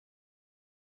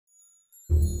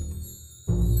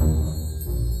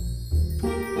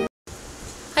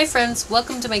Hi friends,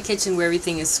 welcome to my kitchen where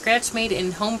everything is scratch made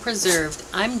and home preserved.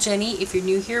 I'm Jenny. If you're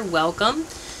new here, welcome.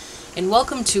 And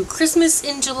welcome to Christmas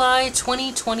in July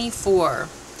 2024.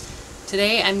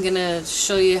 Today I'm going to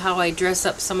show you how I dress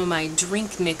up some of my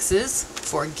drink mixes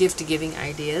for gift giving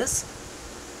ideas.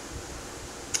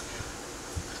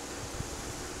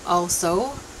 Also,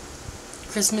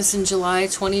 Christmas in July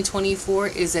 2024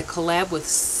 is a collab with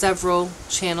several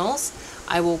channels.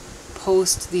 I will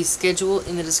post the schedule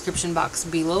in the description box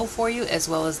below for you, as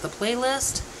well as the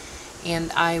playlist,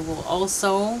 and I will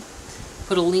also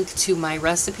put a link to my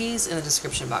recipes in the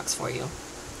description box for you.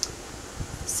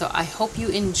 So I hope you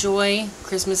enjoy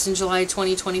Christmas in July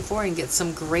 2024 and get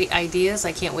some great ideas.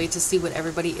 I can't wait to see what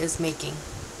everybody is making.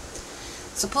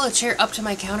 So pull a chair up to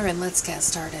my counter and let's get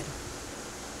started.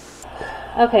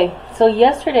 Okay, so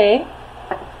yesterday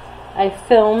I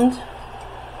filmed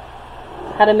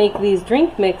how to make these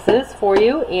drink mixes for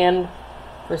you, and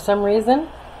for some reason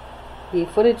the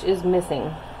footage is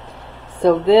missing.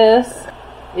 So this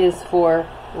is for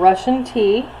Russian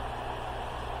tea.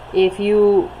 If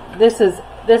you this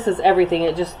is everything.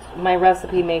 It just, my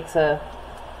recipe makes a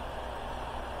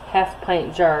half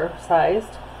pint jar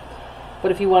sized,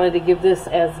 but if you wanted to give this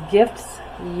as gifts,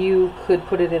 you could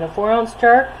put it in a 4-ounce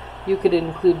jar. You could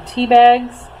include tea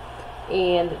bags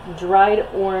and dried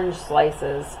orange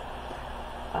slices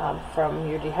from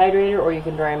your dehydrator, or you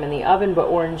can dry them in the oven, but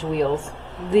orange wheels.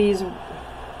 These,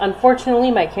 unfortunately,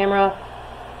 my camera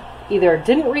either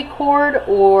didn't record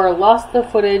or lost the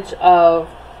footage of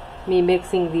me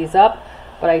mixing these up,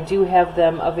 but I do have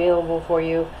them available for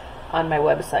you on my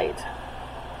website.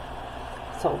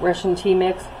 So Russian tea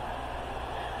mix,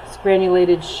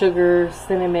 granulated sugar,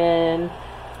 cinnamon,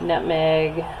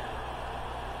 nutmeg,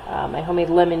 my homemade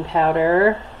lemon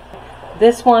powder.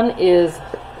 This one is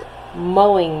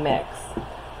Mulling mix.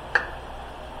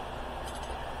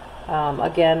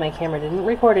 Again, my camera didn't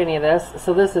record any of this.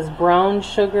 So this is brown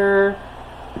sugar,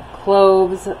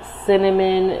 cloves,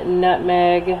 cinnamon,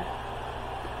 nutmeg,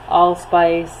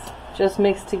 allspice, just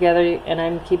mixed together, and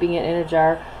I'm keeping it in a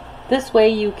jar. This way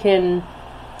you can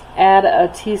add a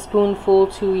teaspoonful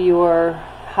to your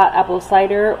hot apple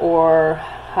cider or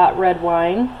hot red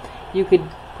wine. You could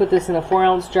put this in a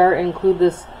 4-ounce jar and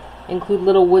include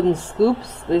little wooden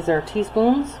scoops. These are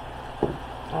teaspoons.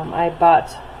 I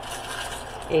bought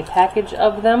a package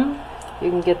of them. You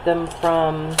can get them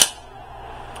from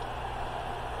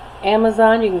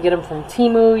Amazon, you can get them from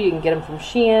Temu, you can get them from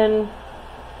Shein,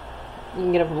 you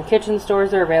can get them from kitchen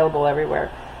stores. They're available everywhere.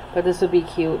 But this would be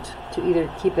cute to either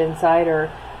keep inside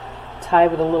or tie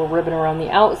with a little ribbon around the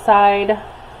outside.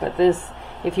 But this,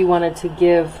 if you wanted to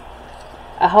give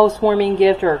a housewarming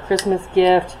gift or a Christmas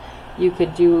gift, you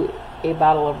could do a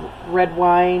bottle of red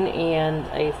wine and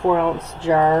a 4-ounce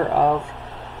jar of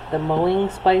the Mulling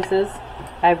spices.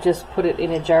 I've just put it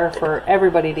in a jar for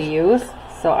everybody to use.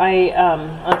 So I,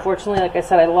 unfortunately, like I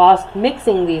said, I lost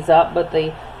mixing these up, but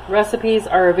the recipes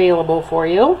are available for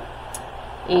you.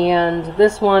 And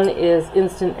this one is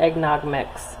instant eggnog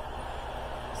mix.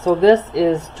 So this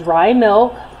is dry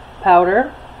milk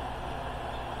powder,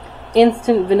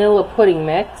 instant vanilla pudding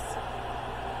mix,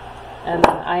 and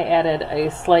then I added a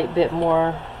slight bit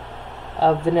more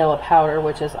of vanilla powder,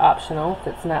 which is optional if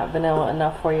it's not vanilla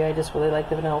enough for you. I just really like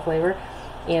the vanilla flavor,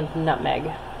 and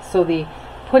nutmeg. So the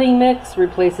pudding mix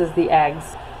replaces the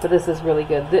eggs, but this is really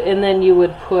good. And then you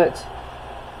would put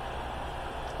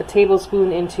a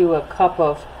tablespoon into a cup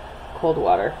of cold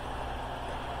water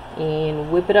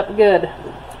and whip it up good.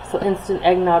 So instant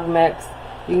eggnog mix,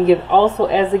 you can give also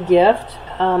as a gift.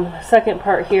 Second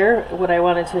part here, what I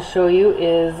wanted to show you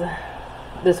is,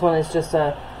 this one is just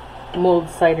a mulled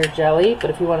cider jelly, but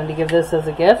if you wanted to give this as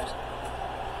a gift,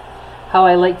 how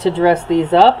I like to dress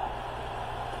these up,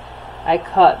 I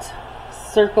cut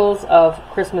circles of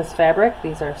Christmas fabric.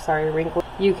 These are, sorry, wrinkled.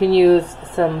 You can use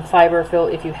some fiber fill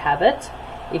if you have it.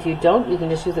 If you don't, you can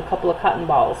just use a couple of cotton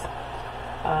balls.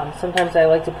 Sometimes I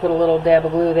like to put a little dab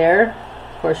of glue there.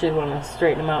 Of course, you'd want to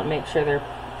straighten them out and make sure they're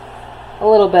a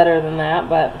little better than that,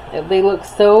 but they look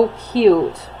so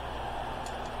cute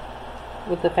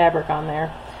with the fabric on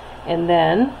there. And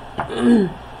then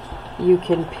you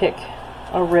can pick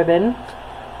a ribbon.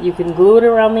 You can glue it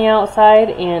around the outside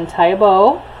and tie a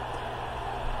bow.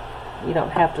 You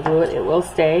don't have to glue it, it will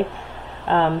stay.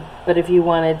 But if you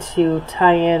wanted to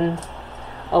tie in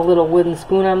a little wooden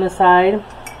spoon on the side.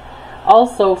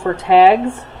 Also for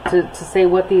tags, to say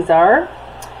what these are,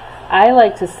 I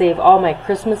like to save all my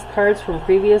Christmas cards from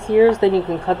previous years. Then you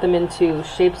can cut them into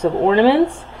shapes of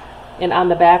ornaments, and on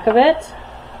the back of it,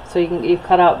 so you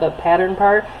cut out the pattern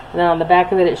part, and then on the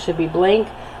back of it, it should be blank.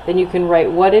 Then you can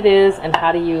write what it is and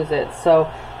how to use it.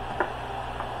 So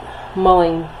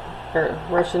mulling or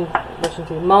Russian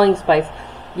tea, mulling spice,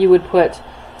 you would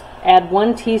add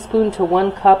 1 teaspoon to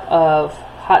 1 cup of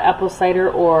hot apple cider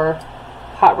or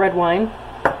hot red wine.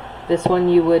 This one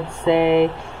you would say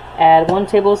add 1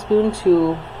 tablespoon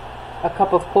to a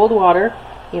cup of cold water,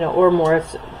 or more.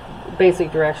 It's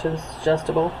basic directions,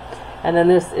 adjustable. And then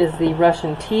this is the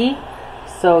Russian tea.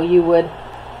 So you would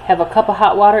have a cup of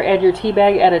hot water, add your tea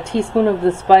bag, add a teaspoon of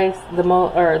the spice,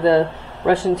 the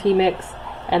Russian tea mix,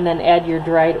 and then add your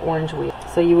dried orange wheel.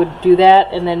 So you would do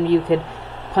that, and then you could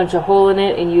punch a hole in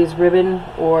it and use ribbon,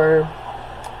 or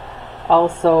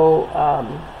also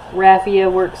raffia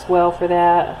works well for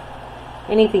that.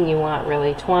 Anything you want,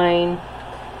 really. Twine,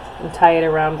 and tie it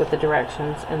around with the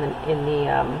directions and then in the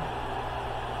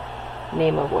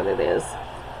name of what it is.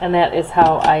 And that is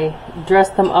how I dress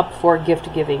them up for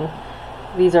gift giving.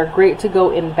 These are great to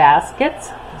go in baskets.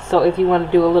 So if you want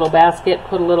to do a little basket,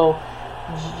 put a little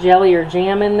jelly or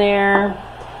jam in there,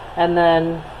 and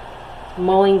then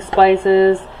mulling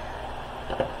spices,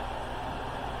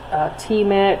 tea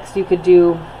mix. You could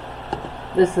do,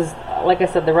 this is, like I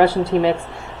said, the Russian tea mix.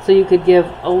 So you could give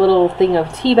a little thing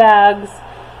of tea bags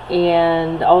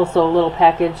and also a little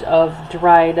package of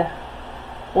dried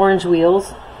orange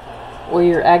wheels, or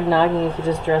your eggnog, and you could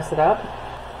just dress it up.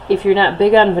 If you're not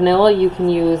big on vanilla, you can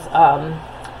use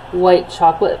white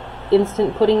chocolate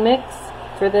instant pudding mix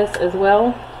for this as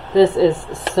well. This is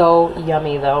so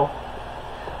yummy though.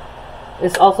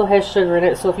 This also has sugar in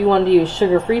it, so if you wanted to use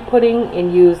sugar-free pudding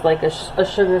and use like a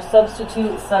sugar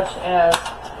substitute such as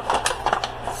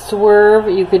Swerve,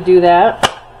 you could do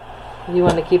that if you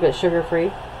want to keep it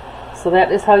sugar-free. So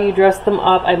that is how you dress them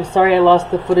up. I'm sorry I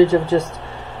lost the footage of just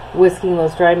whisking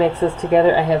those dry mixes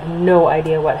together. I have no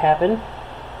idea what happened.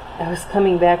 I was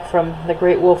coming back from the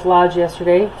Great Wolf Lodge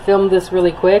yesterday, filmed this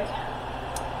really quick,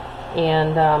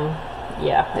 and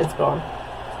yeah, it's gone.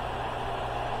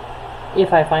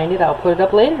 If I find it, I'll put it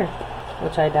up later,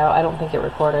 which I doubt. I don't think it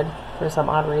recorded for some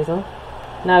odd reason.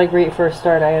 Not a great first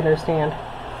start, I understand.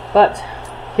 But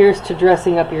here's to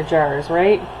dressing up your jars,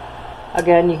 right?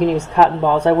 Again, you can use cotton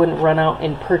balls. I wouldn't run out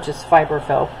and purchase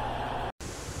fiberfill.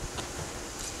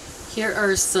 Here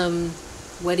are some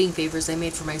wedding favors I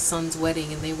made for my son's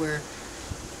wedding, and they were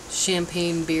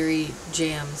champagne berry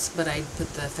jams, but I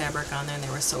put the fabric on there and they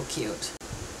were so cute.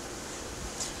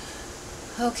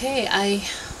 Okay, I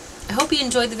hope you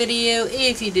enjoyed the video.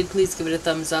 If you did, please give it a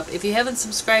thumbs up. If you haven't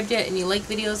subscribed yet and you like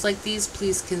videos like these,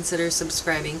 please consider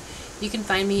subscribing. You can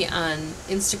find me on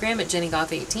Instagram at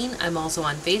jenijgough18. I'm also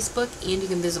on Facebook, and you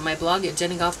can visit my blog at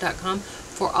jenijgough.com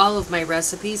for all of my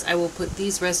recipes. I will put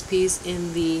these recipes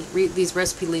in these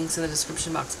recipe links in the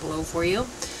description box below for you.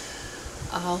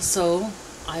 Also,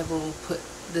 I will put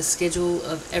the schedule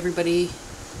of everybody,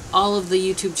 all of the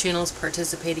YouTube channels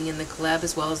participating in the collab,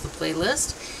 as well as the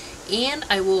playlist. And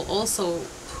I will also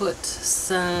put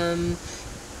some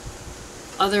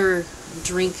other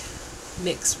drink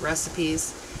mix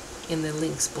recipes in the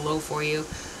links below for you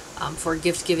for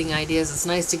gift giving ideas. It's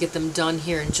nice to get them done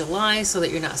here in July so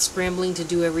that you're not scrambling to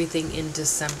do everything in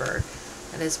December.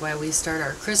 That is why we start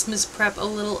our Christmas prep a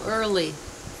little early.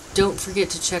 Don't forget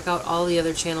to check out all the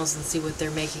other channels and see what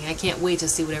they're making. I can't wait to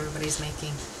see what everybody's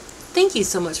making. Thank you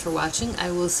so much for watching.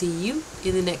 I will see you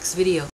in the next video.